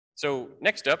So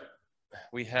next up,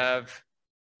 we have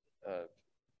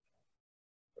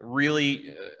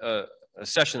really a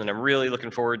session that I'm really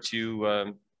looking forward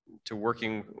to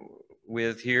working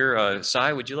with here.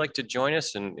 Sai, would you like to join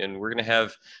us? And we're going to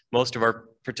have most of our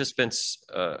participants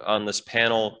on this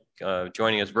panel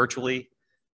joining us virtually.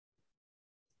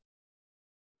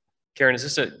 Karen, is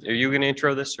this are you going to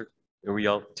intro this, or are we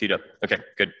all teed up? Okay,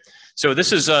 good. So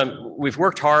this is, we've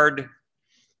worked hard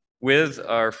with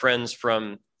our friends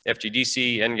from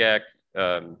FGDC, NGAC,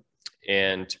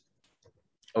 and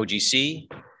OGC,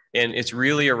 and it's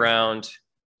really around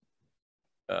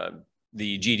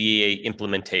the GDA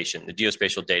implementation, the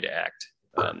Geospatial Data Act.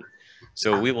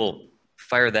 So we will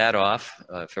fire that off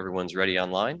if everyone's ready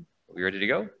online. Are we ready to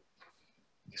go?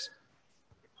 Just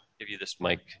give you this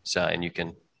mic, Sai, and you can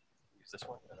use this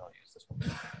one, and I'll use this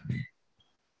one.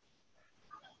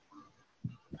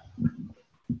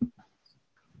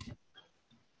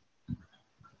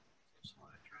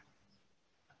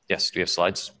 Yes, do we have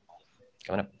slides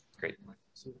coming up? Great.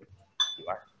 You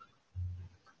are.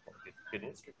 Good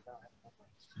news.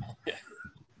 Yeah.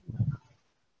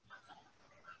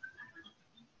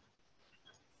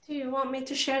 Do you want me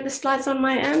to share the slides on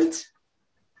my end?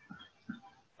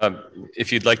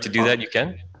 If you'd like to do that, you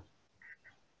can.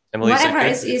 Emily, whatever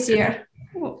is easier.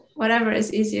 Whatever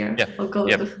is easier. Yeah. We'll go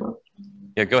with the flow.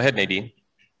 Yeah, go ahead, Nadine.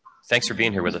 Thanks for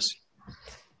being here with us.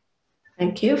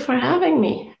 Thank you for having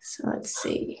me. So let's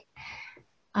see.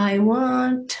 I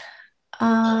want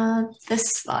this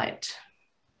slide.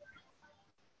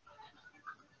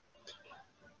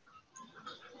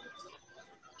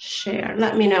 Share.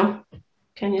 Let me know.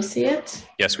 Can you see it?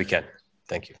 Yes, we can.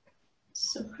 Thank you.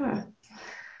 Super.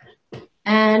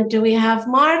 And do we have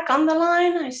Mark on the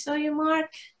line? I saw you,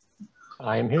 Mark.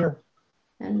 I am here.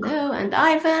 Hello, and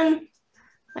Ivan.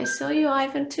 I saw you,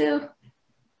 Ivan, too.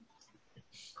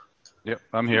 Yep,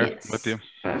 I'm here Yes. with you.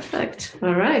 Perfect.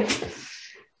 All right.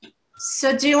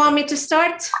 So do you want me to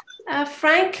start,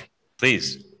 Frank?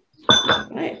 Please.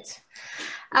 Right.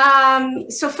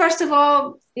 So first of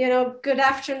all, good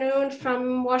afternoon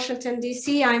from Washington,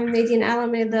 D.C. I'm Nadine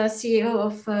Alame, the CEO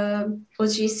of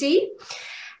OGC.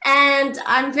 And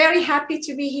I'm very happy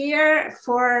to be here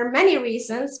for many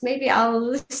reasons. Maybe I'll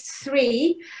list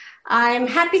three. I'm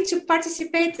happy to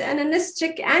participate in an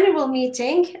NSGIC annual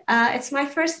meeting. It's my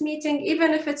first meeting,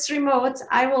 even if it's remote,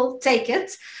 I will take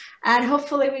it. And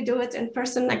hopefully we do it in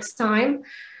person next time.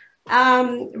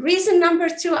 Reason number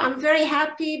two, I'm very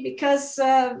happy because,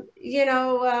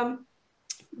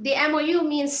 the MOU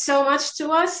means so much to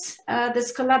us,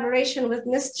 this collaboration with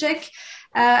NSGIC.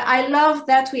 I love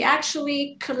that we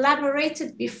actually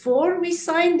collaborated before we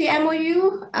signed the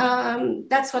MOU.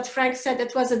 That's what Frank said,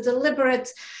 it was a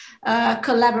deliberate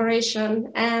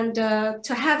collaboration, and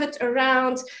to have it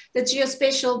around the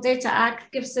Geospatial Data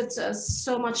Act gives it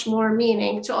so much more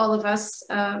meaning to all of us,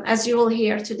 as you will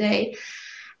hear today.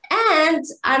 And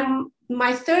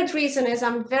my third reason is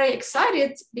I'm very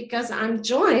excited because I'm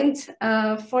joined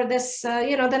for this,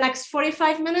 the next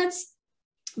 45 minutes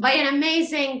by an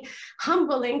amazing,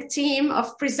 humbling team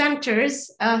of presenters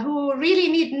who really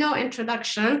need no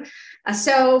introduction.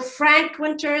 So Frank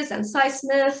Winters and Sai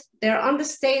Smith, they're on the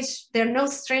stage. They're no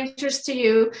strangers to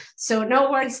you, so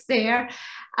no worries there.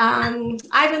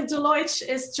 Ivan Deloitte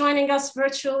is joining us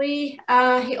virtually.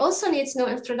 He also needs no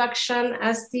introduction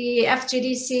as the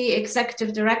FGDC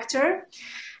Executive Director.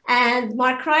 And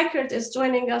Mark Reichert is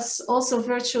joining us also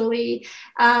virtually,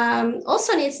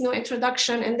 also needs no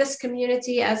introduction in this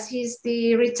community as he's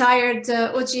the retired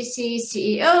OGC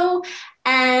CEO.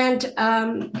 And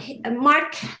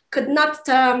Mark could not,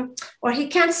 or he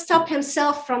can't stop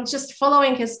himself from just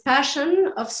following his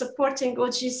passion of supporting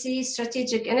OGC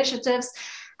strategic initiatives.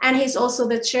 And he's also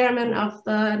the chairman of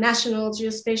the National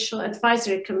Geospatial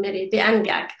Advisory Committee, the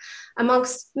NGAC,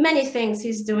 amongst many things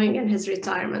he's doing in his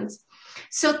retirement.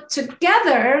 So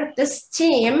together, this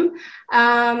team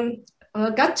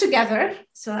got together.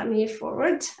 So let me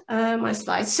forward my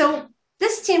slide. So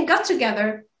this team got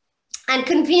together and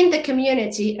convened the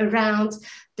community around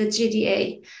the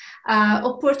GDA,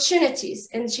 opportunities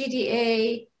in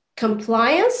GDA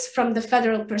compliance from the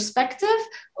federal perspective,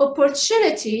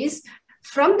 opportunities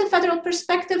from the federal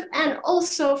perspective and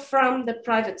also from the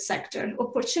private sector,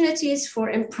 opportunities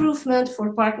for improvement,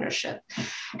 for partnership.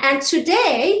 And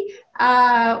today,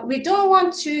 we don't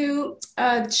want to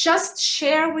just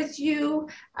share with you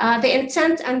the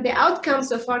intent and the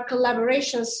outcomes of our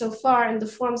collaborations so far in the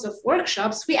forms of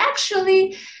workshops. We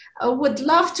actually would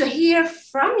love to hear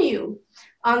from you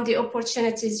on the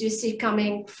opportunities you see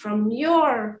coming from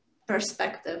your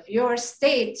perspective, your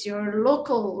state, your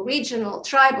local, regional,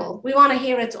 tribal. We want to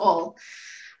hear it all.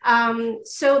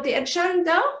 So the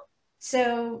agenda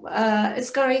is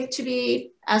going to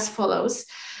be as follows.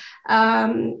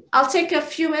 I'll take a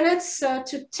few minutes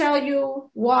to tell you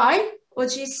why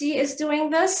OGC is doing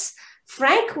this.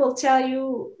 Frank will tell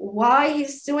you why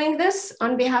he's doing this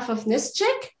on behalf of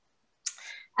NSGIC.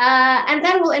 And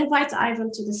then we'll invite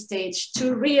Ivan to the stage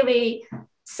to really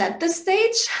set the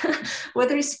stage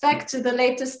with respect to the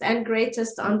latest and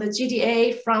greatest on the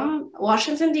GDA from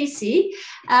Washington, DC.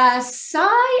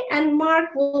 Sai and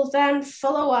Mark will then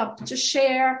follow up to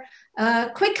share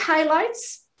quick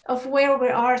highlights of where we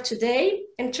are today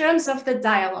in terms of the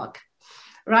dialogue,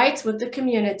 right, with the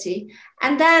community.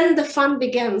 And then the fun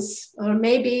begins, or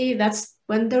maybe that's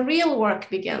when the real work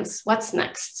begins. What's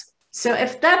next? So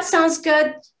if that sounds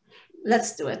good,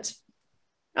 let's do it.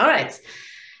 All right.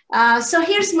 So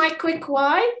here's my quick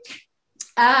why.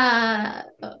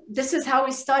 This is how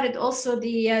we started also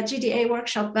the GDA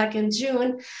workshop back in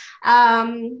June.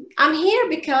 I'm here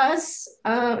because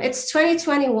it's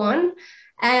 2021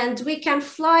 and we can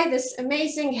fly this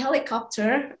amazing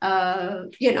helicopter,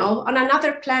 you know, on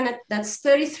another planet that's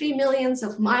 33 million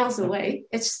miles away.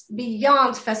 It's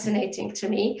beyond fascinating to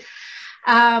me.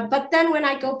 But then when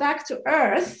I go back to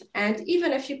Earth, and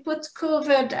even if you put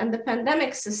COVID and the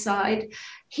pandemics aside,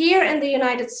 here in the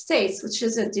United States, which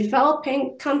is a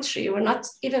developing country, we're not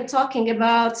even talking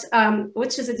about,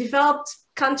 which is a developed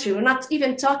country, we're not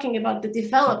even talking about the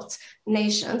developed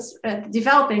nations,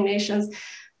 developing nations,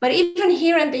 but even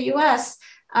here in the US,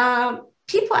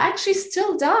 people actually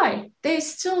still die. They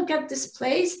still get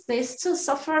displaced. They still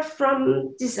suffer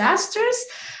from disasters.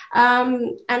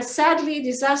 And sadly,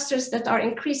 disasters that are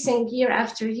increasing year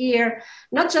after year,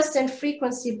 not just in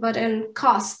frequency, but in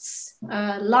costs,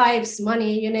 lives,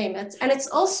 money, you name it. And it's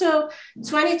also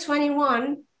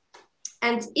 2021.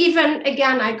 And even,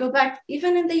 again, I go back,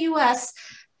 even in the US,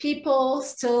 people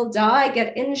still die,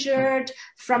 get injured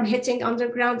from hitting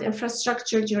underground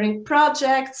infrastructure during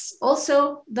projects.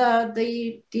 Also,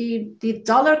 the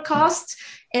dollar cost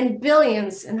in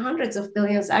billions, in hundreds of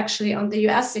billions actually on the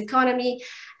US economy.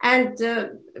 And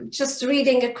just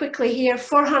reading it quickly here,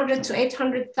 400 to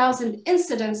 800,000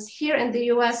 incidents here in the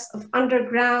US of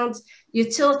underground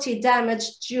utility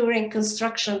damage during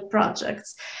construction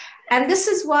projects. And this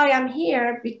is why I'm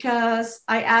here, because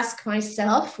I ask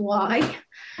myself why.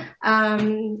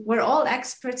 We're all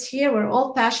experts here, we're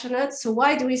all passionate. So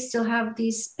why do we still have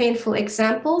these painful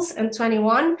examples in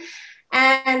 21?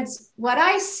 And what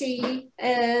I see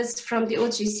is from the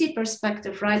OGC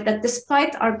perspective, right, that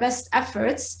despite our best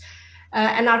efforts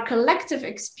and our collective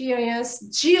experience,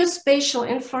 geospatial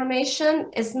information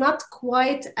is not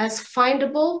quite as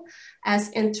findable,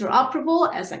 as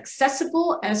interoperable, as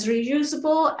accessible, as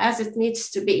reusable as it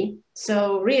needs to be.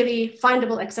 So really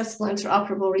findable, accessible,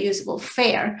 interoperable, reusable,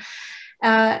 fair.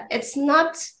 It's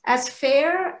not as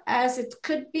fair as it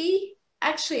could be.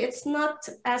 Actually, it's not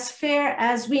as fair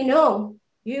as we know,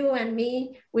 you and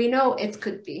me, we know it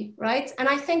could be, right? And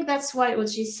I think that's why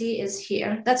OGC is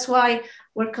here. That's why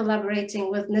we're collaborating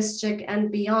with NSGIC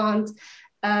and beyond,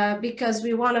 because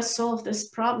we want to solve this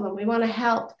problem. We want to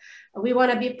help. We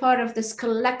want to be part of this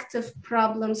collective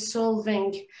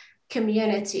problem-solving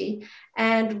community,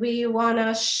 and we want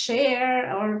to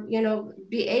share, or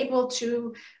be able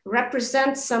to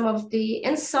represent some of the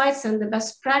insights and the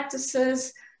best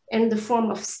practices in the form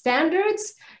of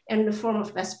standards, in the form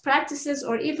of best practices,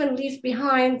 or even leave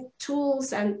behind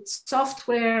tools and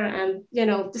software and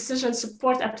decision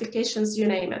support applications, you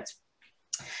name it.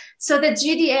 So the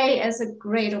GDA is a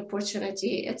great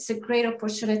opportunity. It's a great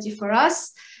opportunity for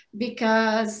us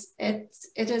because it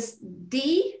is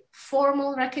the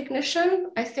formal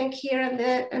recognition, I think, here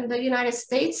in the United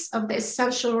States of the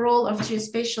essential role of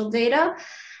geospatial data.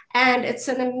 And it's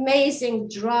an amazing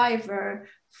driver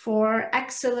for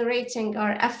accelerating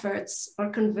our efforts or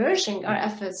converging our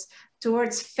efforts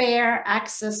towards fair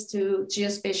access to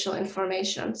geospatial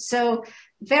information. So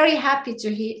very happy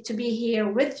to be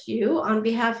here with you on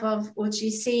behalf of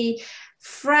OGC.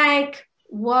 Frank,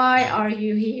 why are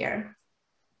you here?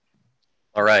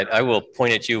 All right, I will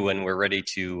point at you when we're ready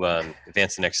to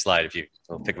advance the next slide. If you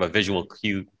will pick up a visual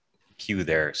cue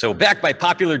there. So back by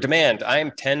popular demand,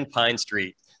 I'm 10 Pine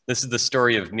Street. This is the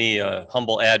story of me, a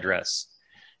humble address.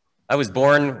 I was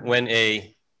born when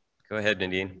go ahead,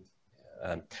 Nadine.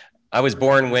 I was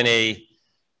born when a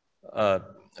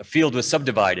field was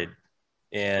subdivided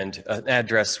and an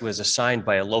address was assigned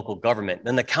by a local government.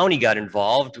 Then the county got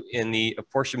involved in the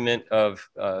apportionment of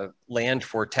land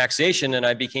for taxation, and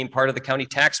I became part of the county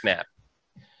tax map.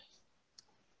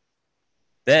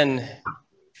 Then,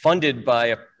 funded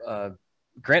by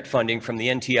grant funding from the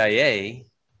NTIA,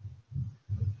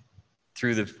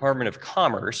 through the Department of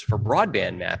Commerce for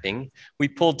broadband mapping, we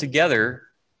pulled together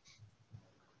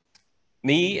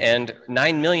me and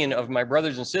 9 million of my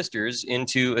brothers and sisters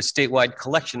into a statewide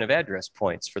collection of address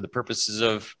points for the purposes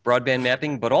of broadband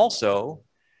mapping, but also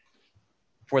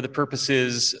for the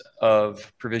purposes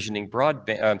of provisioning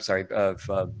broadband, I'm sorry, of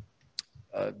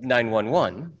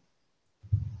 911.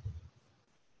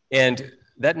 And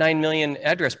that 9 million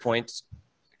address points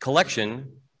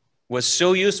collection was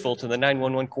so useful to the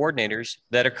 911 coordinators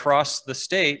that across the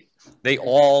state, they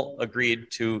all agreed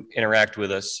to interact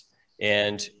with us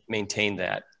and maintain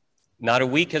that. Not a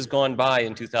week has gone by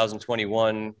in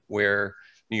 2021 where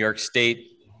New York State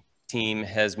team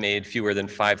has made fewer than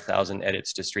 5,000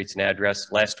 edits to streets and address.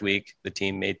 Last week, the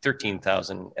team made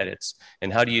 13,000 edits.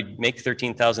 And how do you make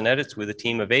 13,000 edits with a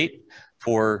team of 8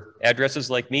 for addresses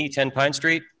like me, 10 Pine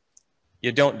Street?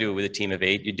 You don't do it with a team of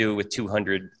 8, you do it with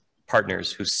 200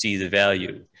 partners who see the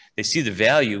value. They see the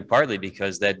value partly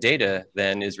because that data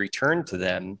then is returned to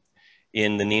them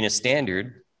in the NINA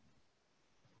standard.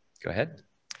 Go ahead.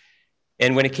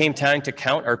 And when it came time to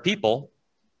count our people,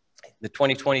 the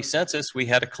 2020 census, we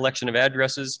had a collection of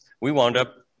addresses. We wound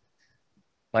up,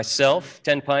 myself,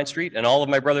 10 Pine Street, and all of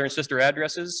my brother and sister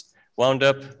addresses wound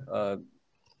up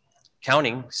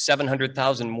counting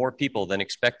 700,000 more people than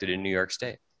expected in New York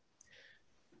State.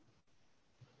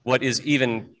 What is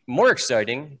even more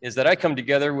exciting is that I come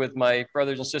together with my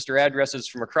brothers and sister addresses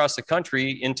from across the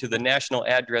country into the National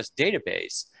Address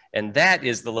Database. And that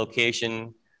is the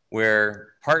location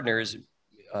where partners,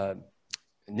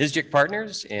 NSGIC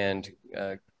partners and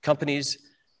companies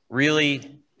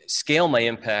really scale my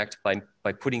impact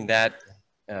by putting that,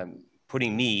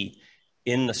 putting me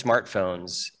in the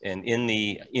smartphones and in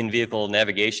the in-vehicle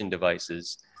navigation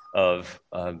devices of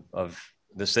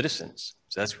the citizens.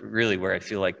 So that's really where I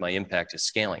feel like my impact is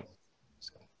scaling.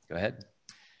 So go ahead.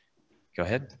 Go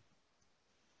ahead.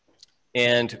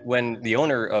 And when the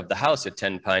owner of the house at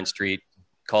 10 Pine Street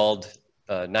called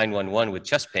 911 with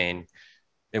chest pain,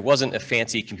 it wasn't a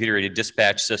fancy computer-aided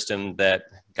dispatch system that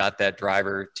got that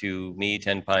driver to me,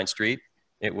 10 Pine Street.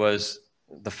 It was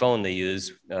the phone they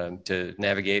use to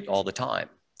navigate all the time.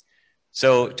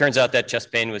 So it turns out that chest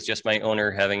pain was just my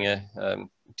owner having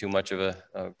too much of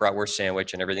a bratwurst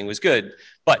sandwich and everything was good.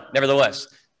 But nevertheless,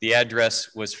 the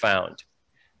address was found.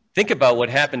 Think about what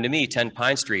happened to me, 10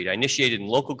 Pine Street. I initiated in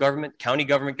local government, county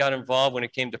government got involved when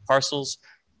it came to parcels,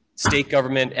 state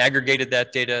government aggregated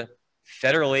that data,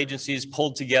 federal agencies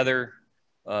pulled together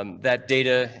that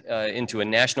data into a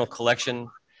national collection.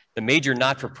 The major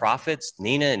not-for-profits,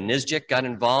 NINA and NSGIC, got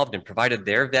involved and provided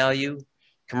their value.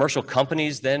 Commercial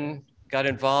companies then got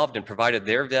involved and provided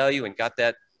their value and got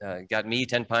that, got me,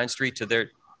 10 Pine Street, to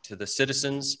the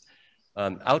citizens,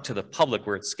 out to the public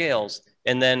where it scales,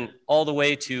 and then all the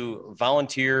way to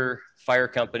volunteer, fire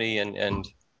company, and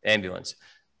ambulance.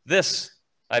 This,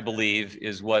 I believe,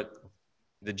 is what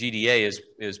the GDA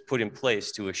is put in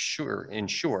place to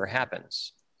ensure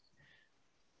happens.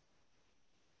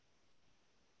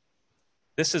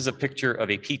 This is a picture of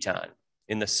a piton.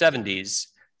 In the 70s,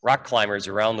 rock climbers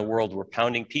around the world were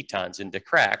pounding pitons into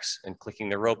cracks and clicking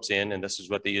the ropes in, and this is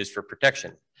what they used for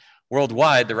protection.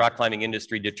 Worldwide, the rock climbing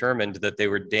industry determined that they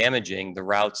were damaging the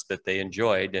routes that they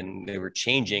enjoyed, and they were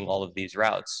changing all of these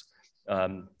routes.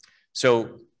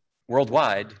 So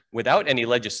worldwide, without any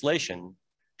legislation,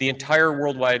 the entire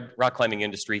worldwide rock climbing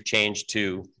industry changed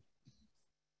to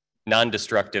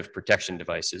non-destructive protection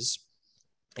devices.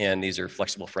 And these are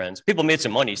flexible friends. People made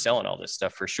some money selling all this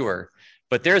stuff for sure,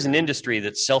 but there's an industry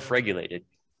that's self-regulated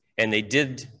and they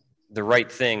did the right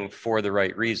thing for the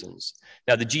right reasons.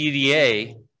 Now the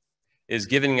GDA is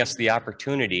giving us the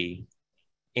opportunity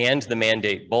and the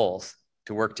mandate both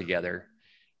to work together.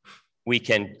 We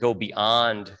can go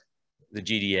beyond the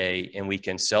GDA and we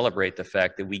can celebrate the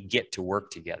fact that we get to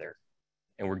work together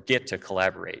and we get to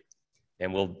collaborate.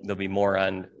 And there'll be more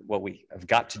on what we have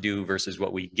got to do versus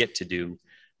what we get to do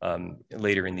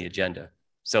later in the agenda.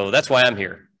 So that's why I'm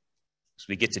here, so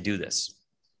we get to do this.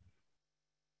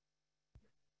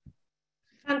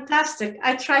 Fantastic.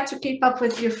 I tried to keep up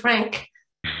with you, Frank.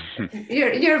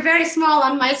 You're very small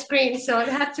on my screen, so it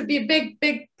had to be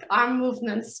big arm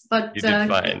movements. But you did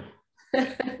fine.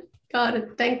 Got it.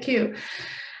 Thank you.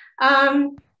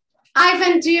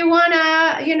 Ivan, do you want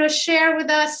to, share with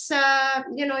us,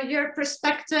 your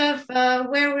perspective,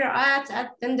 where we're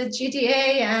at in the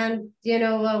GDA, and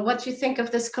what you think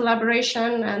of this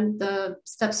collaboration and the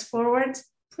steps forward,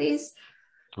 please?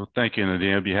 Well, thank you,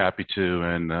 Nadine. I'd be happy to.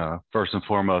 And first and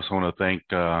foremost, I want to thank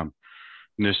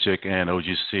NSGIC and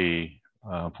OGC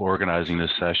for organizing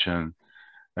this session,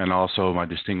 and also my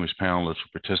distinguished panelists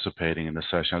for participating in this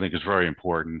session. I think it's very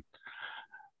important.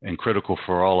 and critical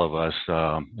for all of us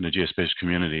in the geospatial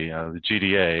community. The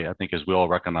GDA, I think, as we all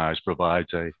recognize, provides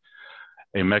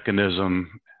a mechanism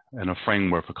and a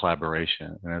framework for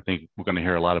collaboration. And I think we're going to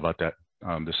hear a lot about that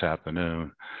this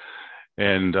afternoon.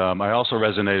 And I also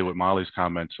resonated with Molly's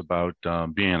comments about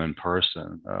being in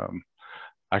person.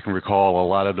 I can recall a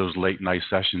lot of those late night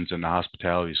sessions in the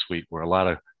hospitality suite where a lot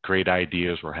of great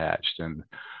ideas were hatched. And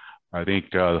I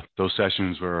think those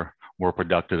sessions were more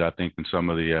productive, I think, than some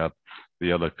of the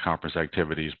other conference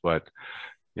activities. But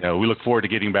we look forward to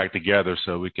getting back together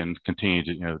so we can continue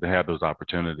to, to have those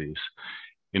opportunities.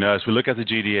 As we look at the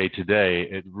GDA today,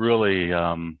 it really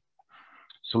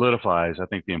solidifies, I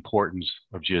think, the importance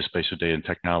of geospatial data and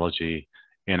technology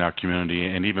in our community,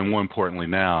 and even more importantly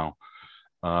now,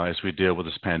 as we deal with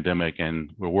this pandemic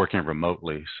and we're working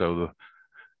remotely. So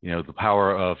the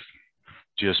power of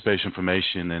geospatial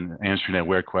information and answering that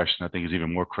where question, I think, is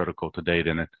even more critical today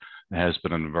than it has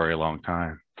been in a very long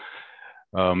time.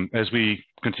 As we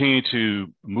continue to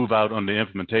move out on the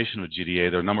implementation of GDA,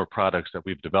 there are a number of products that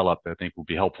we've developed that I think will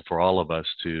be helpful for all of us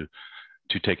to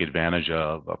take advantage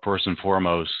of. First and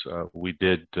foremost, we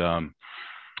did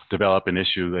develop and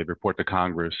issue a report to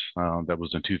Congress that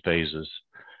was in 2 phases.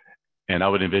 And I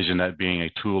would envision that being a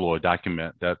tool or a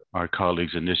document that our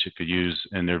colleagues in NSGIC could use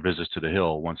in their visits to the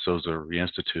Hill once those are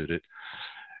reinstituted.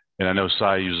 And I know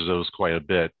Cy uses those quite a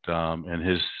bit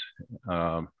in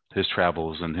his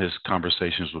travels and his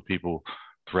conversations with people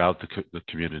throughout the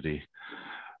community.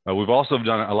 We've also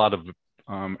done a lot of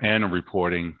annual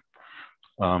reporting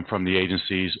from the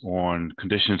agencies on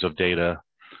conditions of data,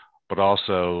 but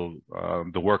also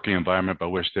the working environment by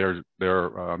which they're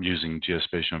using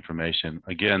geospatial information.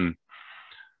 Again,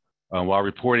 while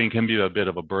reporting can be a bit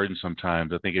of a burden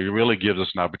sometimes, I think it really gives us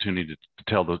an opportunity to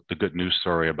tell the good news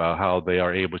story about how they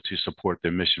are able to support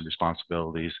their mission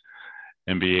responsibilities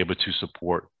and be able to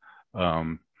support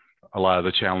a lot of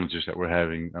the challenges that we're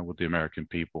having with the American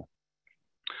people.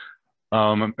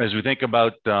 As we think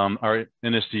about our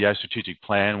NSDI strategic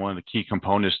plan, one of the key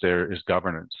components there is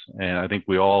governance. And I think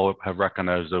we all have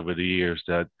recognized over the years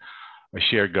that a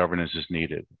shared governance is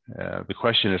needed. The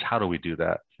question is, how do we do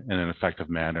that in an effective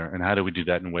manner? And how do we do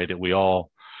that in a way that we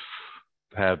all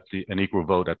have an equal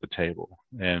vote at the table?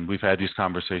 And we've had these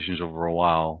conversations over a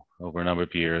while, over a number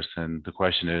of years. And the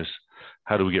question is,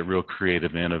 how do we get real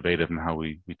creative and innovative in how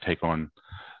we take on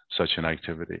such an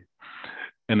activity?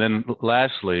 And then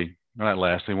lastly, not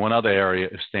lastly, one other area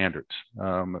is standards.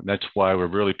 That's why we're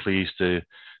really pleased to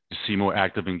see more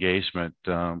active engagement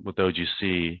with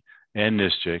OGC and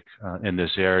NSGIC in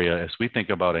this area as we think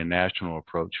about a national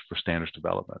approach for standards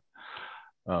development.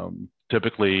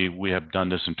 Typically, we have done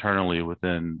this internally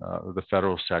within the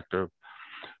federal sector,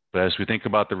 but as we think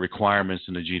about the requirements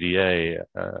in the GDA,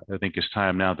 I think it's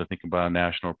time now to think about a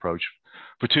national approach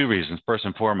for 2 reasons. First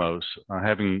and foremost,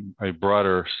 having a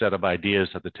broader set of ideas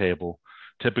at the table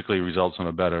typically results in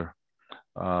a better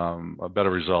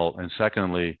result. And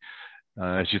secondly,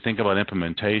 as you think about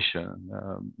implementation,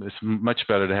 it's much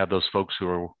better to have those folks who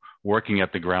are working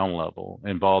at the ground level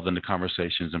involved in the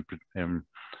conversations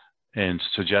and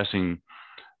suggesting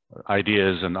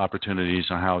ideas and opportunities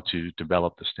on how to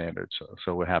develop the standards.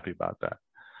 So we're happy about that.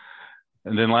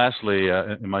 And then lastly,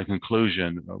 in my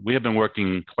conclusion, we have been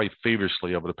working quite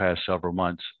feverishly over the past several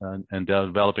months and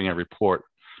developing a report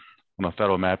on a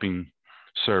federal mapping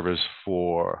service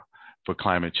for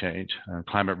climate change,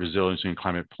 climate resiliency and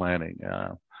climate planning.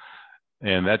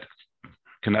 And that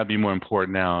cannot be more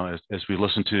important now as we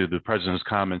listen to the President's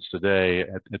comments today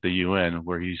at the UN,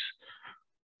 where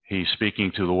he's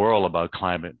speaking to the world about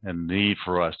climate and the need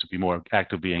for us to be more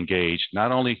actively engaged,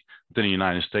 not only within the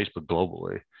United States, but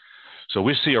globally. So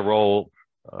we see a role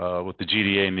with the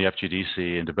GDA and the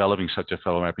FGDC in developing such a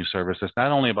federal mapping service that's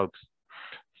not only about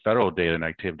federal data and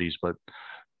activities, but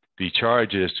the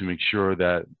charge is to make sure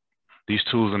that these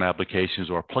tools and applications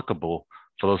are applicable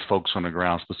for those folks on the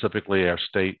ground, specifically our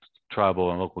state,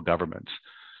 tribal, and local governments.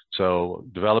 So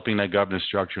developing that governance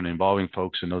structure and involving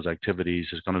folks in those activities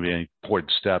is going to be an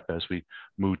important step as we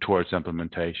move towards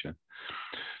implementation.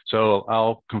 So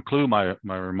I'll conclude my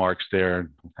remarks there,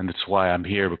 and that's why I'm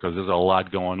here, because there's a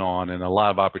lot going on and a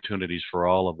lot of opportunities for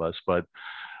all of us. But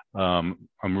I'm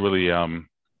really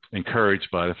encouraged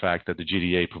by the fact that the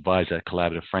GDA provides that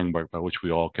collaborative framework by which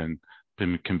we all can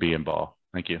be involved.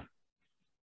 Thank you.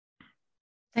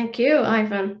 Thank you,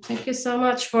 Ivan. Thank you so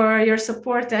much for your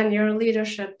support and your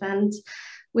leadership. And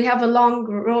we have a long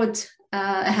road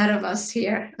ahead of us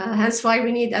here. Hence why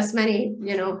we need as many,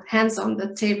 hands on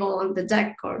the table, on the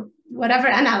deck, or whatever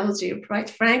analogy, right,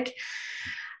 Frank?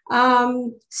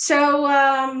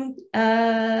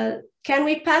 Can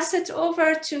we pass it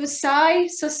over to Sai?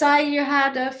 So Sai, you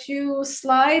had a few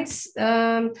slides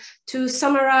to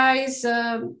summarize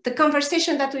the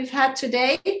conversation that we've had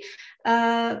today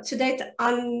to date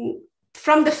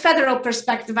from the federal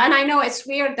perspective. And I know it's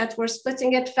weird that we're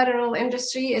splitting it, federal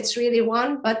industry, it's really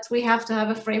one, but we have to have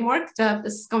a framework to have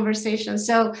this conversation.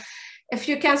 So if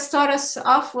you can start us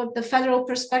off with the federal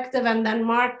perspective, and then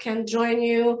Mark can join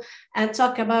you and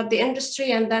talk about the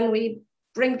industry, and then we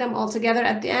bring them all together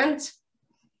at the end.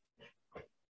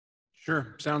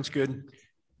 Sure, sounds good.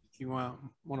 If you want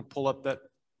to pull up that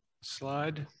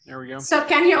slide, there we go. So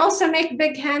can you also make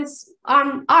big hands,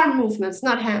 arm movements,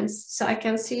 not hands, so I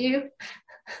can see you?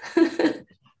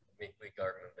 Make big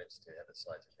arm movements to have the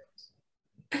slides advance.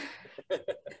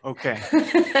 Okay.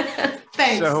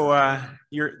 Thanks. So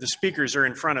the speakers are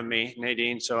in front of me,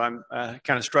 Nadine, so I'm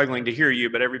kind of struggling to hear you,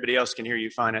 but everybody else can hear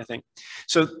you fine, I think.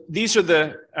 So these are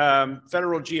the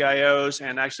federal GIOs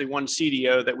and actually one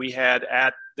CDO that we had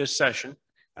at this session.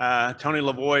 Tony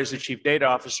Lavoie is the Chief Data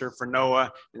Officer for NOAA,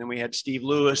 and then we had Steve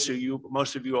Lewis, who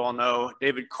most of you all know,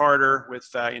 David Carter with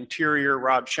Interior,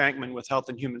 Rob Shankman with Health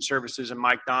and Human Services, and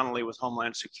Mike Donnelly with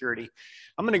Homeland Security.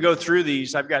 I'm going to go through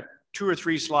these. I've got 2 or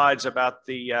 3 slides about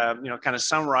the, kind of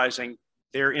summarizing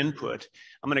their input.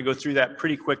 I'm going to go through that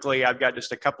pretty quickly. I've got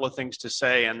just a couple of things to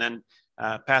say and then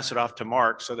pass it off to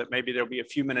Mark so that maybe there'll be a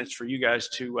few minutes for you guys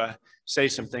to say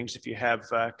some things if you have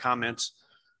comments.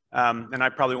 And I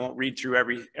probably won't read through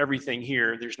everything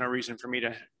here. There's no reason for me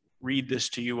to read this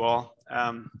to you all.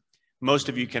 Most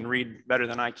of you can read better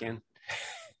than I can.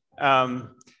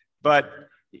 But,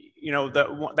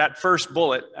 that first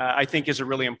bullet, I think is a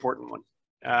really important one.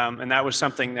 And that was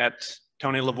something that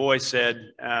Tony Lavoie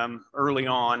said early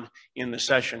on in the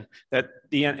session, that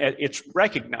it's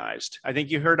recognized. I think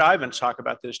you heard Ivan talk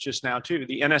about this just now too.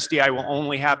 The NSDI will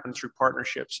only happen through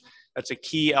partnerships. That's a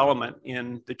key element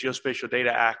in the Geospatial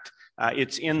Data Act.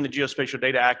 It's in the Geospatial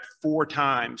Data Act 4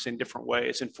 times in different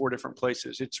ways in 4 different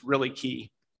places. It's really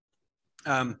key.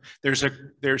 There's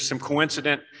some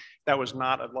coincident. That was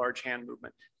not a large hand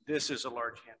movement. This is a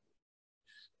large hand.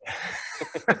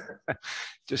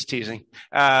 Just teasing.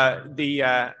 I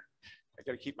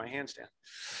got to keep my hands down.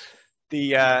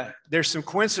 There's some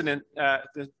coincident.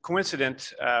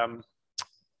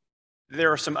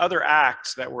 There are some other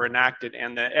acts that were enacted,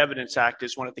 and the Evidence Act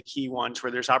is one of the key ones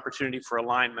where there's opportunity for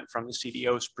alignment from the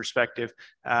CDO's perspective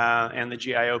and the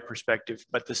GIO perspective.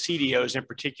 But the CDOs in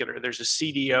particular, there's a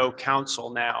CDO council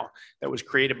now that was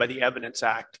created by the Evidence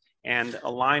Act. And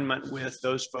alignment with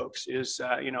those folks is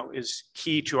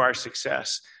key to our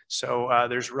success. So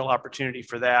there's real opportunity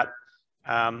for that.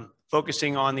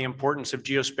 Focusing on the importance of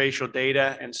geospatial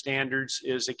data and standards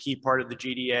is a key part of the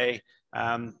GDA.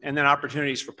 And then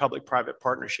opportunities for public-private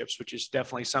partnerships, which is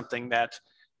definitely something that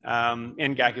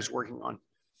NGAC is working on.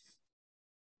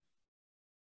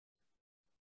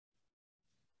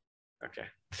 Okay.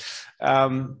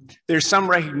 There's some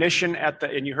recognition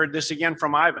and you heard this again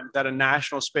from Ivan, that a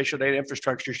national spatial data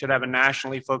infrastructure should have a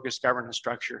nationally focused governance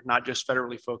structure, not just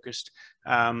federally focused.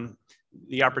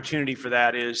 The opportunity for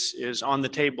that is on the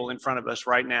table in front of us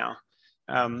right now.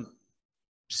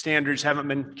 Standards haven't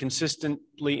been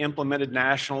consistently implemented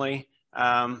nationally.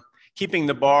 Keeping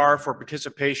the bar for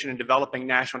participation in developing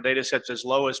national data sets as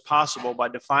low as possible by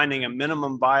defining a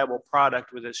minimum viable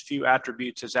product with as few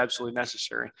attributes as absolutely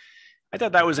necessary. I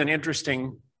thought that was an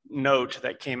interesting note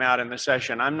that came out in the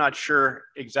session. I'm not sure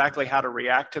exactly how to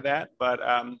react to that, but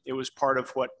it was part of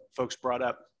what folks brought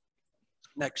up.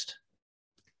 Next.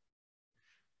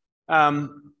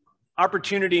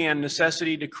 Opportunity and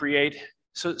necessity to create.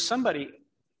 So somebody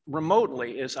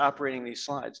remotely is operating these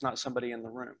slides, not somebody in the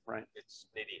room, right? It's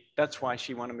Nadine. That's why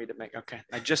she wanted me to make, okay,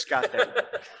 I just got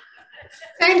that.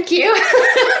 Thank you.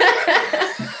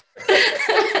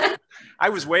 I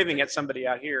was waving at somebody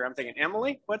out here. I'm thinking,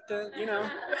 Emily, what the,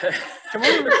 come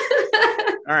on.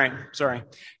 All right, sorry.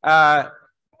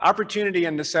 Opportunity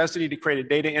and necessity to create a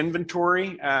data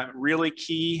inventory, really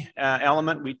key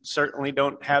element. We certainly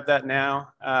don't have that now.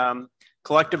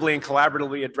 Collectively and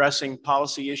collaboratively addressing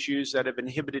policy issues that have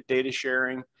inhibited data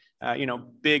sharing,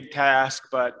 big task,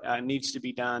 but needs to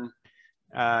be done.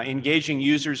 Engaging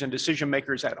users and decision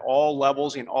makers at all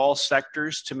levels in all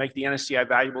sectors to make the NSDI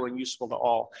valuable and useful to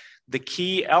all. The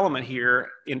key element here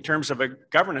in terms of a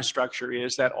governance structure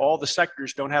is that all the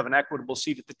sectors don't have an equitable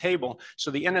seat at the table.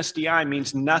 So the NSDI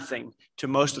means nothing to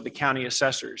most of the county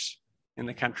assessors in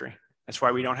the country. That's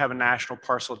why we don't have a national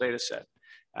parcel data set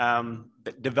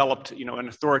that developed, an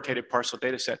authoritative parcel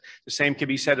data set. The same can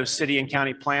be said of city and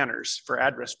county planners for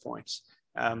address points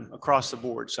across the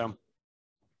board. So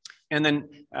And then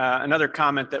another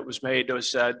comment that was made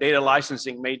was data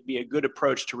licensing may be a good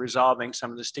approach to resolving some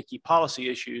of the sticky policy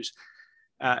issues.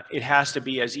 It has to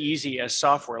be as easy as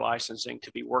software licensing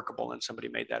to be workable, and somebody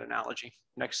made that analogy.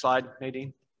 Next slide,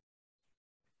 Nadine.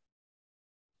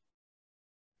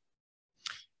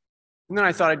 And then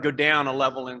I thought I'd go down a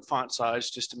level in font size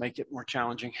just to make it more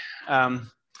challenging.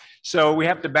 So we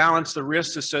have to balance the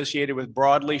risks associated with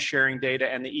broadly sharing data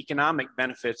and the economic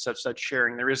benefits of such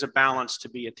sharing. There is a balance to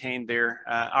be attained there.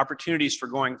 Opportunities for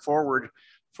going forward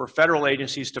for federal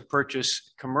agencies to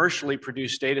purchase commercially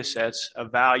produced data sets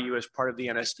of value as part of the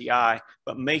NSDI,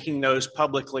 but making those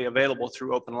publicly available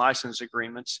through open license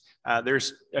agreements.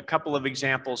 There's a couple of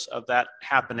examples of that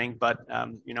happening, but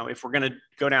you know, if we're going to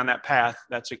go down that path,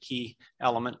 that's a key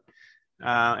element.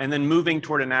 And then moving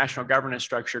toward a national governance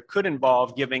structure could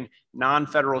involve giving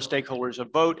non-federal stakeholders a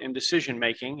vote in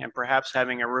decision-making and perhaps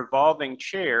having a revolving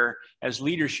chair as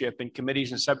leadership in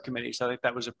committees and subcommittees. I think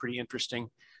that was a pretty interesting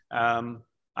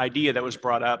idea that was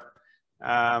brought up.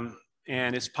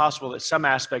 And it's possible that some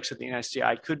aspects of the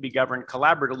NSDI could be governed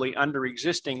collaboratively under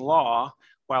existing law,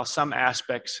 while some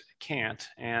aspects can't.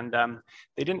 And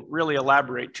they didn't really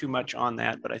elaborate too much on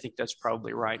that, but I think that's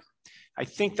probably right. I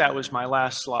think that was my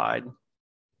last slide.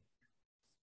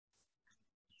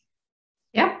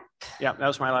 Yeah. Yeah, that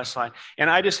was my last slide. And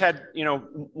I just had, you know,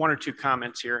 one or two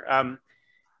comments here.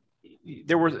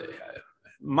 There were,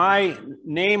 my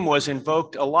name was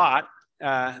invoked a lot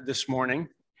this morning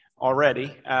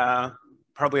already,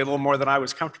 probably a little more than I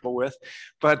was comfortable with.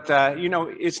 But, you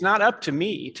know, it's not up to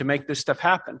me to make this stuff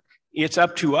happen. It's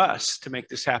up to us to make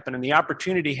this happen. And the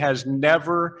opportunity has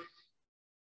never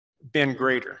been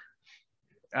greater.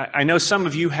 I know some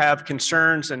of you have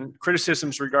concerns and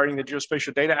criticisms regarding the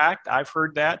Geospatial Data Act. I've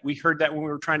heard that. We heard that when we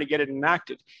were trying to get it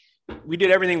enacted. We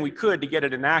did everything we could to get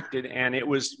it enacted, and it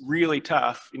was really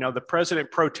tough. You know, the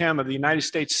President pro tem of the United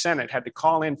States Senate had to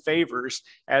call in favors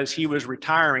as he was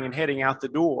retiring and heading out the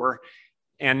door,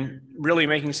 and really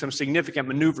making some significant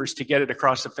maneuvers to get it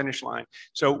across the finish line.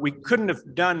 So we couldn't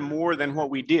have done more than what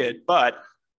we did, but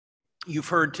you've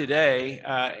heard today,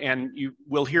 and you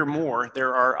will hear more,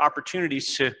 there are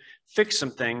opportunities to fix some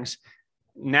things.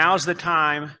 Now's the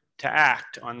time to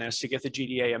act on this, to get the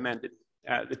GDA amended.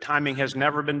 The timing has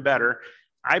never been better.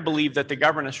 I believe that the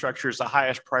governance structure is the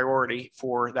highest priority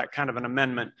for that kind of an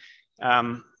amendment.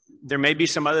 There may be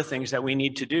some other things that we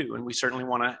need to do, and we certainly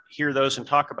want to hear those and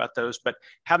talk about those, but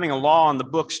having a law on the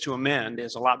books to amend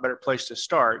is a lot better place to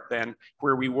start than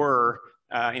where we were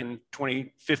in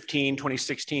 2015,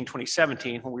 2016,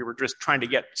 2017, when we were just trying to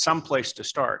get some place to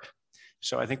start.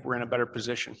 So I think we're in a better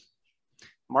position.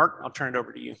 Mark, I'll turn it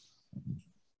over to you.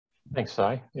 Thanks,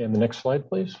 Cy. And the next slide,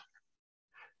 please.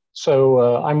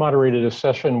 So I moderated a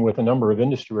session with a number of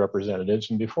industry representatives.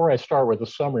 And before I start with the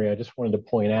summary, I just wanted to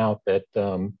point out that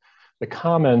the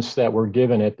comments that were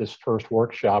given at this first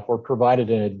workshop were provided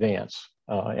in advance.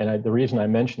 The reason I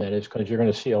mention that is because you're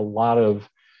going to see a lot of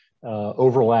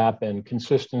overlap and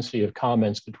consistency of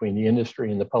comments between the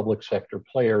industry and the public sector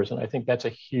players. And I think that's a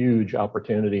huge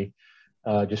opportunity,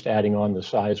 just adding on the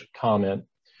size of comment.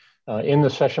 In the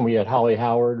session, we had Holly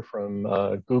Howard from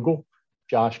Google,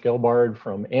 Josh Gelbard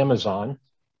from Amazon,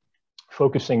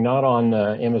 focusing not on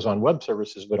Amazon Web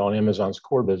Services, but on Amazon's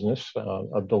core business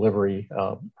of delivery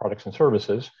products and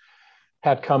services.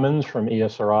 Pat Cummins from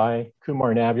ESRI,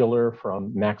 Kumar Navular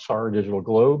from Maxar Digital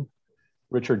Globe,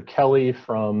 Richard Kelly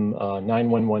from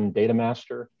 911 Data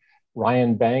Master,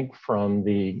 Ryan Bank from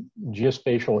the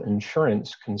Geospatial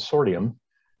Insurance Consortium,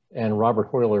 and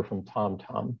Robert Hoyler from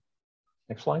TomTom.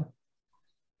 Next slide.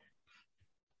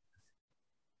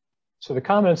 So the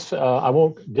comments, I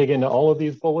won't dig into all of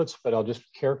these bullets, but I'll just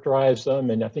characterize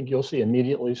them, and I think you'll see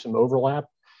immediately some overlap.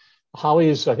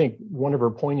 Holly's, I think one of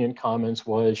her poignant comments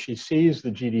was she sees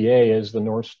the GDA as the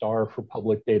North Star for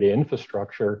public data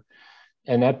infrastructure.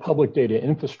 And that public data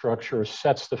infrastructure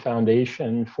sets the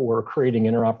foundation for creating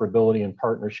interoperability and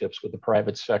partnerships with the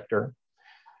private sector.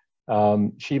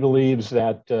 She believes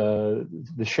that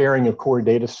the sharing of core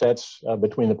data sets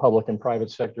between the public and private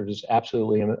sectors is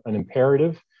absolutely an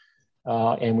imperative.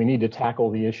 And we need to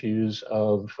tackle the issues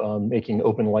of making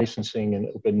open licensing and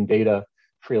open data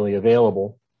freely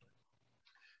available.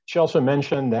 She also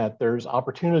mentioned that there's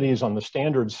opportunities on the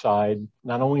standards side,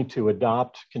 not only to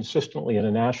adopt consistently at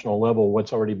a national level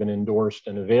what's already been endorsed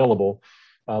and available,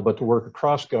 but to work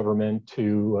across government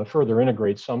to further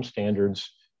integrate some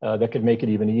standards that could make it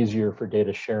even easier for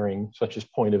data sharing, such as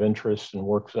point of interest and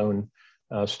work zone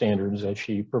standards, as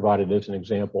she provided as an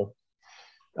example.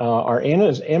 Our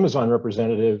Amazon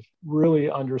representative really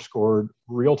underscored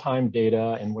real-time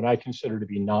data and what I consider to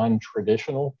be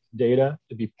non-traditional data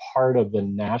to be part of the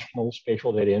national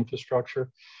spatial data infrastructure.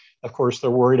 Of course, they're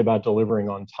worried about delivering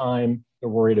on time. They're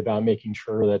worried about making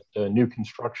sure that new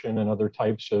construction and other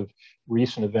types of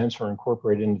recent events are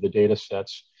incorporated into the data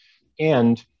sets.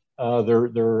 And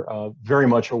they're very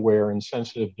much aware and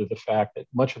sensitive to the fact that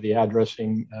much of the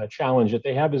addressing challenge that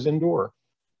they have is indoor.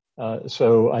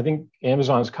 So I think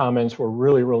Amazon's comments were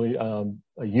really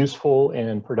useful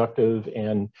and productive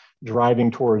and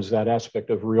driving towards that aspect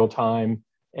of real-time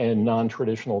and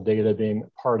non-traditional data being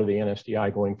part of the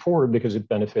NSDI going forward because it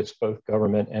benefits both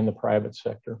government and the private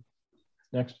sector.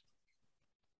 Next.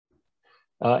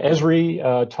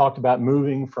 Esri talked about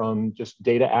moving from just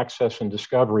data access and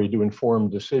discovery to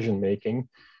informed decision-making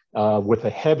with a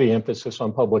heavy emphasis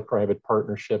on public-private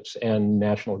partnerships and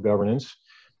national governance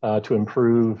to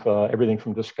improve everything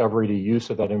from discovery to use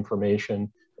of that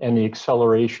information and the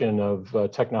acceleration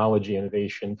of technology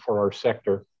innovation for our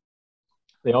sector.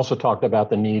 They also talked about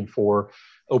the need for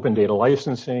open data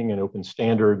licensing and open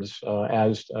standards,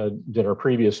 as did our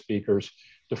previous speakers,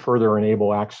 to further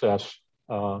enable access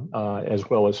as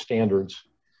well as standards.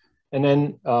 And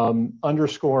then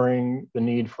underscoring the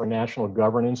need for a national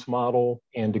governance model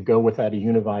and to go with that a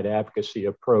unified advocacy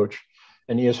approach.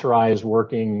 And ESRI is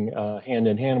working hand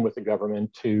in hand with the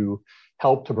government to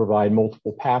help to provide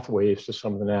multiple pathways to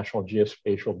some of the national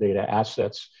geospatial data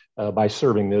assets by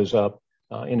serving those up,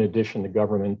 in addition to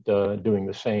government doing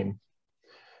the same.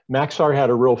 Maxar had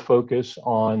a real focus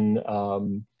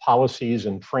on policies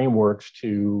and frameworks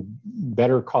to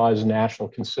better cause national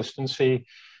consistency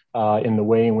in the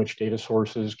way in which data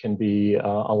sources can be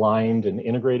aligned and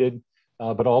integrated,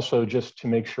 but also just to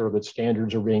make sure that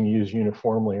standards are being used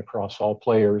uniformly across all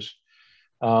players.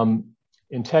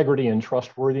 Integrity and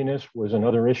trustworthiness was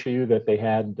another issue that they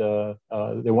had,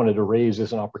 they wanted to raise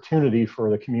as an opportunity for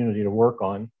the community to work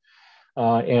on.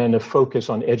 And a focus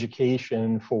on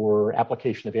education for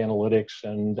application of analytics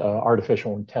and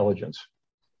artificial intelligence.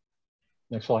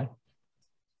 Next slide.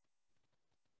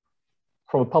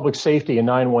 From a public safety and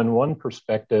 911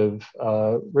 perspective,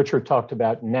 Richard talked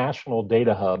about national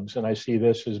data hubs, and I see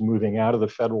this as moving out of the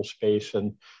federal space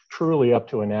and truly up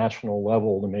to a national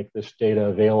level to make this data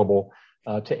available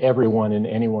to everyone and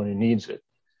anyone who needs it.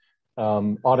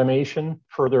 Automation,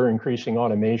 further increasing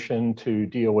automation to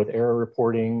deal with error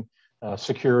reporting,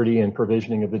 security and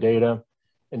provisioning of the data,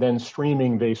 and then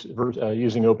streaming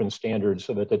using open standards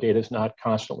so that the data is not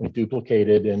constantly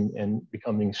duplicated and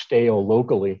becoming stale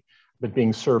locally, but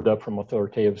being served up from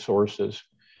authoritative sources.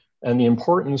 And the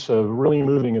importance of really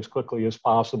moving as quickly as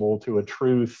possible to a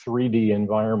true 3D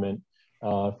environment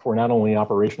for not only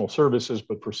operational services,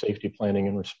 but for safety planning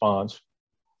and response.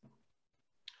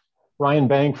 Ryan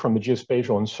Bank from the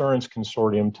Geospatial Insurance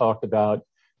Consortium talked about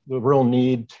the real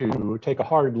need to take a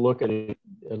hard look at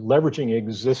leveraging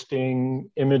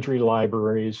existing imagery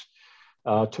libraries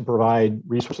to provide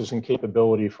resources and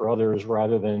capability for others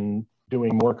rather than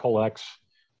doing more collects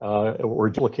or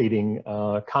duplicating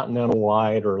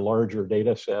continental-wide or larger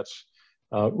data sets,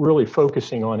 really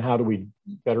focusing on how do we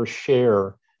better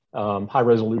share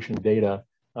high-resolution data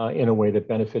in a way that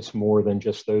benefits more than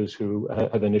just those who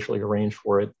have initially arranged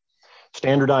for it.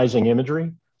 Standardizing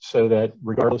imagery so that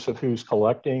regardless of who's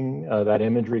collecting, that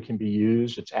imagery can be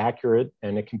used, it's accurate,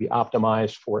 and it can be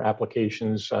optimized for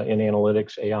applications in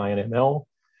analytics, AI, and ML.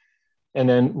 And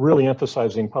then really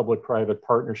emphasizing public-private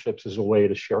partnerships as a way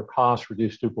to share costs,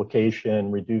 reduce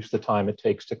duplication, reduce the time it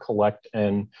takes to collect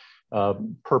and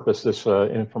purpose this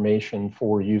information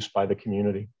for use by the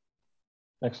community.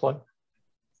 Next slide.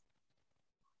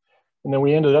 And then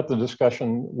we ended up the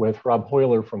discussion with Rob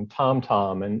Hoyler from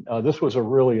TomTom, and this was a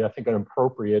really, I think, an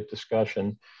appropriate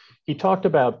discussion. He talked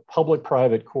about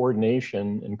public-private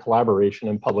coordination and collaboration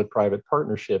and public-private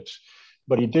partnerships,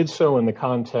 but he did so in the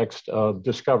context of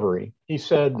discovery. He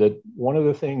said that one of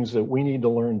the things that we need to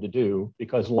learn to do,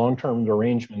 because long-term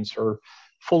arrangements are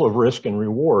full of risk and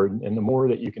reward, and the more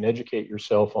that you can educate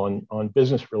yourself on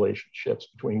business relationships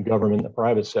between government and the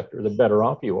private sector, the better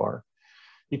off you are.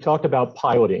 He talked about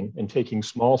piloting and taking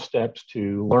small steps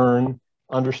to learn,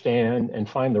 understand, and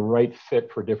find the right fit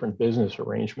for different business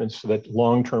arrangements so that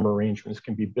long-term arrangements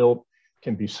can be built,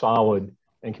 can be solid,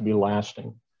 and can be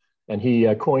lasting. And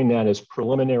he coined that as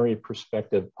preliminary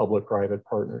prospective public-private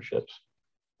partnerships.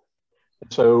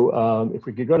 So if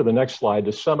we could go to the next slide,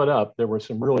 to sum it up, there were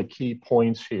some really key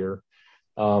points here.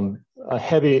 A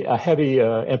heavy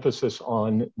emphasis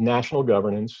on national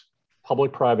governance,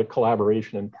 public-private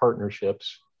collaboration and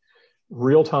partnerships,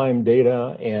 real-time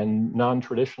data and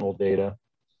non-traditional data,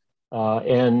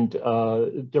 and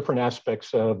different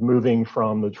aspects of moving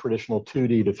from the traditional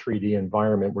 2D to 3D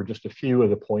environment were just a few of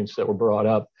the points that were brought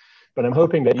up. But I'm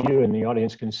hoping that you and the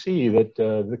audience can see that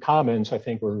the comments, I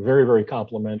think, were very, very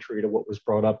complimentary to what was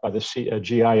brought up by the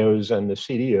GIOs and the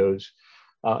CDOs.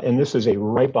 And this is a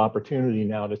ripe opportunity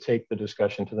now to take the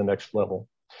discussion to the next level.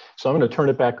 So I'm going to turn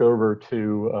it back over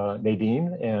to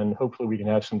Nadine, and hopefully we can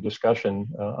have some discussion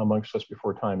amongst us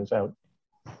before time is out.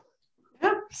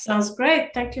 Yeah, sounds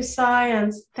great. Thank you, Cy,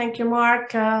 and thank you,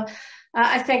 Mark.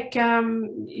 I think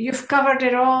you've covered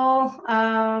it all.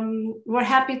 We're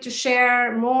happy to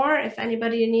share more if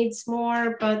anybody needs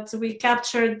more, but we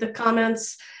captured the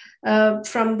comments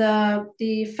from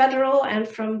the federal and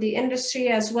from the industry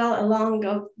as well, along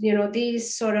of,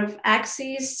 these sort of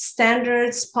axes,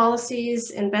 standards,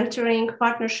 policies, inventorying,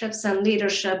 partnerships, and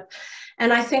leadership.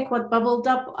 And I think what bubbled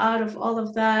up out of all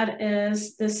of that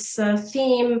is this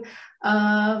theme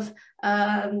of,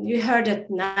 you heard it,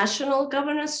 national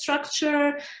governance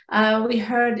structure. We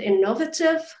heard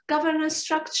innovative governance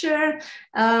structure.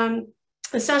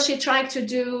 Essentially trying to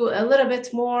do a little bit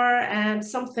more and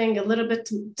something a little bit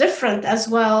different as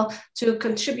well to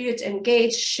contribute,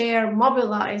 engage, share,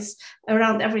 mobilize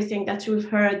around everything that we've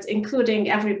heard, including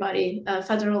everybody,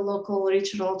 federal, local,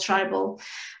 regional, tribal.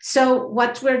 So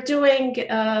what we're doing,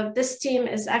 this team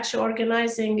is actually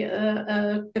organizing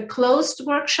a closed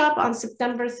workshop on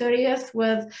September 30th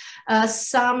with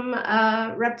some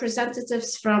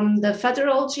representatives from the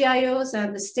federal GIOs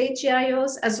and the state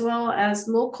GIOs, as well as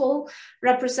local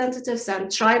representatives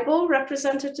and tribal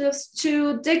representatives,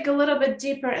 to dig a little bit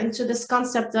deeper into this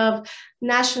concept of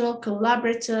national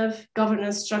collaborative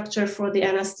governance structure for the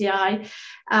NSDI.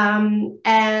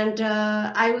 And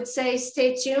I would say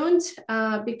stay tuned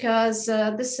because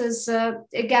this is,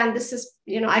 again, this is,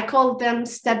 I call them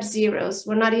step zeros.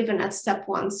 We're not even at step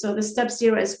one. So the step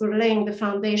zero is we're laying the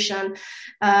foundation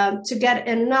to get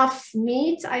enough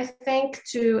meat, I think,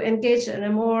 to engage in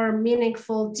a more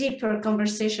meaningful, deeper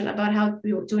conversation about how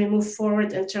do we move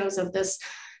forward in terms of this,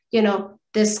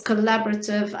 this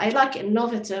collaborative, I like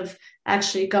innovative,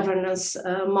 actually, governance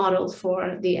model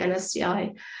for the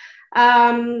NSDI.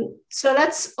 So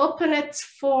let's open it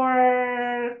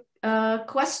for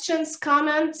questions,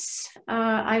 comments.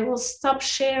 I will stop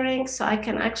sharing so I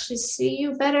can actually see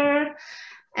you better.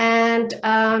 And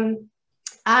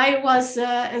I was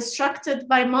instructed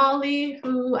by Molly,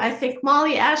 who I think,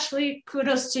 Molly, Ashley,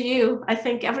 kudos to you. I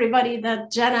think everybody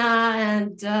that Jenna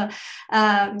and,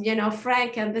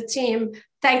 Frank and the team,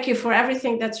 thank you for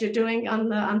everything that you're doing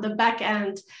on the back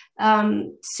end.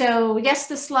 So yes,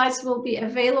 the slides will be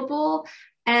available.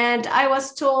 And I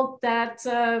was told that,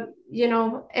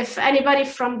 if anybody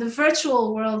from the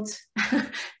virtual world,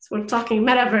 so we're talking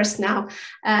metaverse now,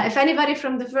 if anybody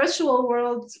from the virtual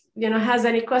world, has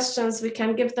any questions, we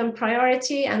can give them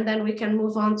priority and then we can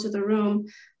move on to the room.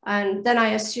 And then I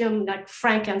assume that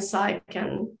Frank and Cy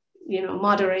can,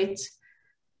 moderate.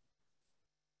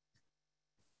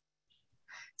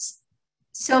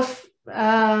 So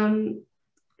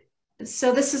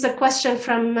this is a question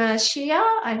from Shia.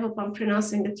 I hope I'm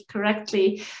pronouncing it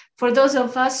correctly. For those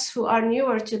of us who are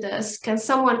newer to this, can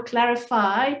someone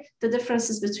clarify the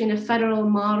differences between a federal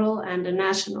model and a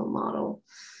national model?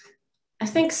 I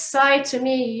think, Cy, to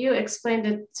me, you explained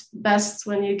it best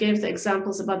when you gave the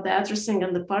examples about the addressing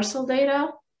and the parcel data.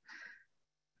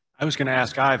 I was going to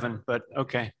ask Ivan, but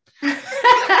okay.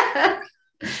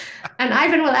 And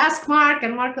Ivan will ask Mark,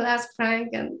 and Mark will ask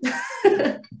Frank. And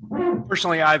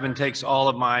personally, Ivan takes all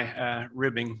of my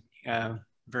ribbing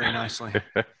very nicely.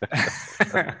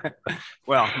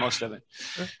 Well, most of it.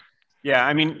 Yeah,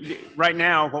 I mean, right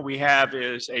now what we have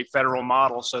is a federal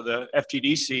model. So the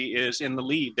FGDC is in the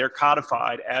lead. They're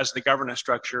codified as the governance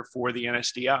structure for the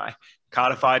NSDI,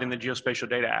 codified in the Geospatial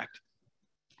Data Act.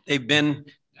 They've been,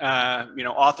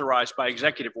 authorized by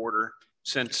executive order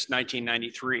since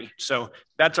 1993. So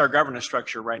that's our governance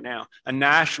structure right now. A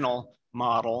national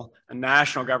model, a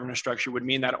national governance structure would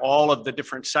mean that all of the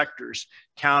different sectors,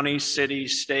 counties,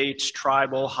 cities, states,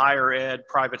 tribal, higher ed,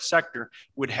 private sector,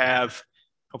 would have,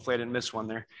 hopefully I didn't miss one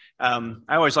there. I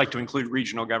always like to include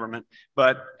regional government,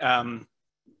 but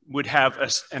would have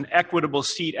an equitable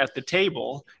seat at the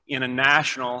table in a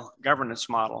national governance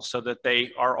model so that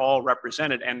they are all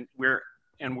represented, and we're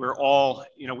all,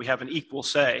 we have an equal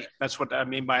say. That's what I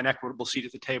mean by an equitable seat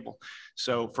at the table.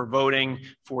 So for voting,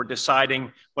 for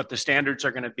deciding what the standards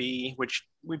are going to be, which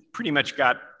we've pretty much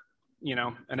got,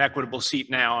 an equitable seat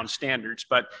now on standards,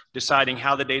 but deciding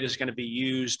how the data is going to be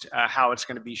used, how it's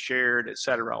going to be shared, et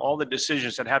cetera. All the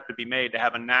decisions that have to be made to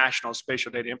have a national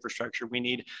spatial data infrastructure, we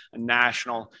need a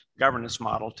national governance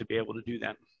model to be able to do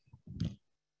that.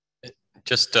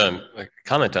 Just a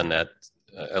comment on that.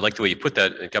 I like the way you put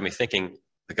that. It got me thinking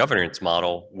the governance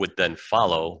model would then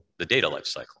follow the data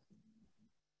lifecycle,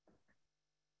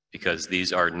 because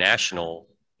these are national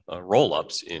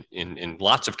roll-ups in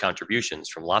lots of contributions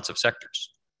from lots of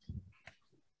sectors.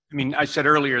 I mean, I said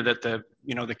earlier that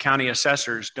the county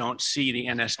assessors don't see the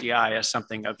NSDI as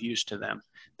something of use to them.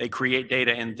 They create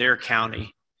data in their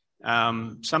county.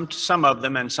 Some of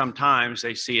them, and sometimes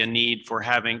they see a need for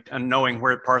having and knowing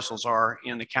where parcels are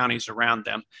in the counties around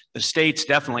them. The states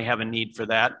definitely have a need for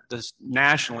that.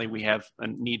 Nationally, we have a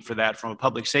need for that from a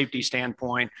public safety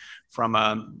standpoint, from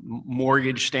a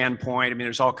mortgage standpoint. I mean,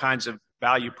 there's all kinds of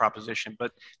value proposition,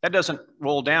 but that doesn't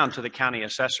roll down to the county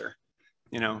assessor,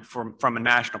 from a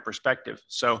national perspective.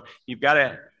 So you've got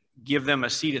to give them a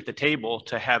seat at the table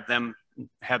to have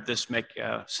this make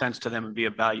sense to them and be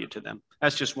of value to them.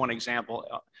 That's just one example.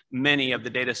 Many of the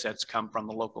data sets come from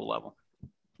the local level.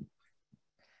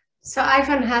 So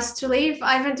Ivan has to leave.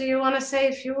 Ivan, do you want to say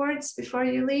a few words before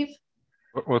you leave?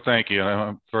 Well, thank you.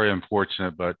 I'm very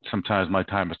unfortunate, but sometimes my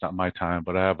time is not my time,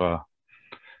 but I have to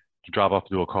drop off to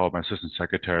do a call with my assistant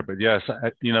secretary. But yes,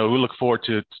 we look forward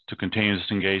to continue this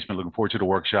engagement, looking forward to the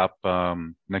workshop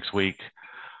next week.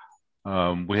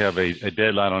 We have a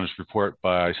deadline on this report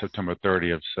by September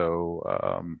 30th. So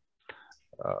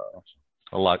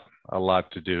a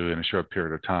lot to do in a short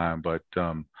period of time, but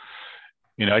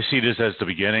I see this as the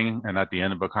beginning and not the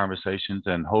end of our conversations,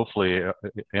 and hopefully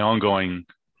an ongoing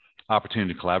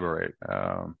opportunity to collaborate.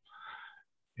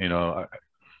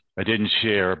 I didn't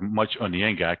share much on the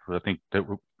NGAC, because I think that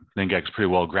the NGAC is pretty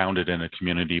well grounded in the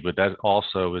community, but that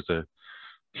also is a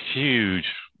huge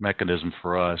mechanism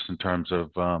for us in terms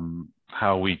of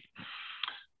how we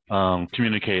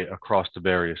communicate across the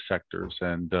various sectors.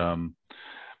 And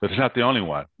but it's not the only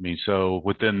one. I mean, so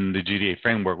within the GDA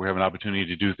framework, we have an opportunity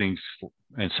to do things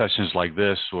in sessions like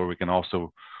this, where we can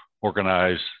also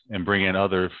organize and bring in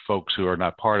other folks who are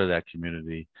not part of that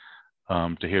community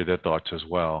to hear their thoughts as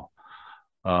well.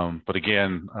 But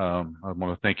again, I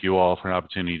want to thank you all for an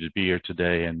opportunity to be here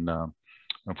today. And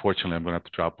unfortunately, I'm going to have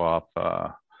to drop off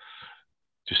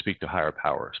to speak to higher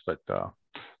powers. But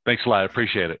thanks a lot. I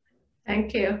appreciate it.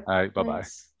 Thank you. All right. Bye-bye.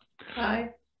 Bye.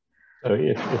 So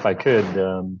if I could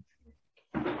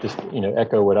just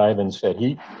echo what Ivan said.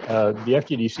 The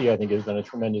FGDC, I think, has done a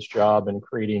tremendous job in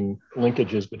creating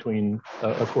linkages between,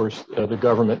 of course,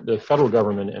 the federal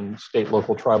government and state,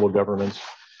 local, tribal governments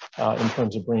in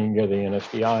terms of bringing together the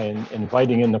NSDI and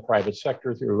inviting in the private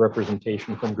sector through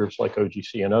representation from groups like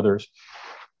OGC and others.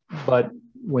 But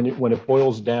when it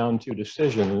boils down to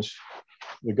decisions,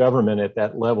 the government at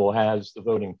that level has the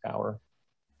voting power.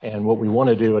 And what we want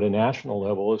to do at a national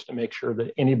level is to make sure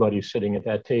that anybody sitting at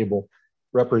that table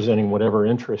representing whatever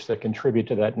interests that contribute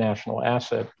to that national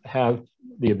asset have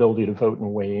the ability to vote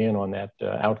and weigh in on that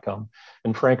outcome.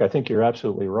 And Frank, I think you're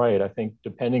absolutely right. I think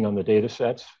depending on the data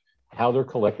sets, how they're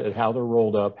collected, how they're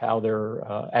rolled up, how they're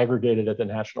aggregated at the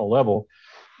national level,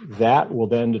 that will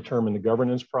then determine the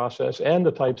governance process and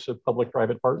the types of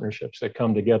public-private partnerships that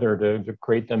come together to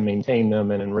create them, maintain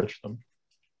them, and enrich them.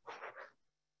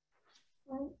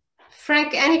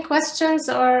 Frank, any questions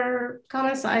or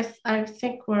comments? I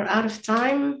think we're out of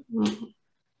time.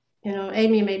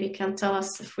 Amy maybe can tell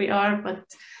us if we are, but.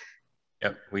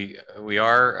 Yeah, we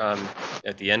are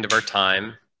at the end of our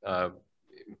time,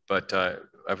 but I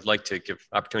would like to give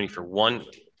opportunity for one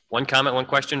comment, one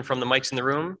question from the mics in the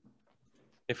room,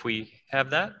 if we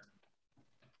have that.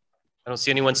 I don't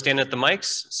see anyone standing at the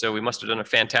mics, so we must have done a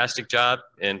fantastic job,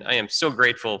 and I am so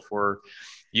grateful for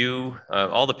you,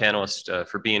 all the panelists,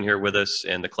 for being here with us,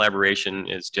 and the collaboration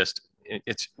is just,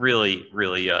 it's really,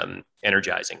 really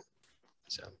energizing.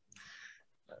 So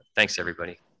thanks,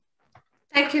 everybody.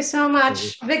 Thank you so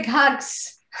much. Big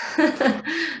hugs.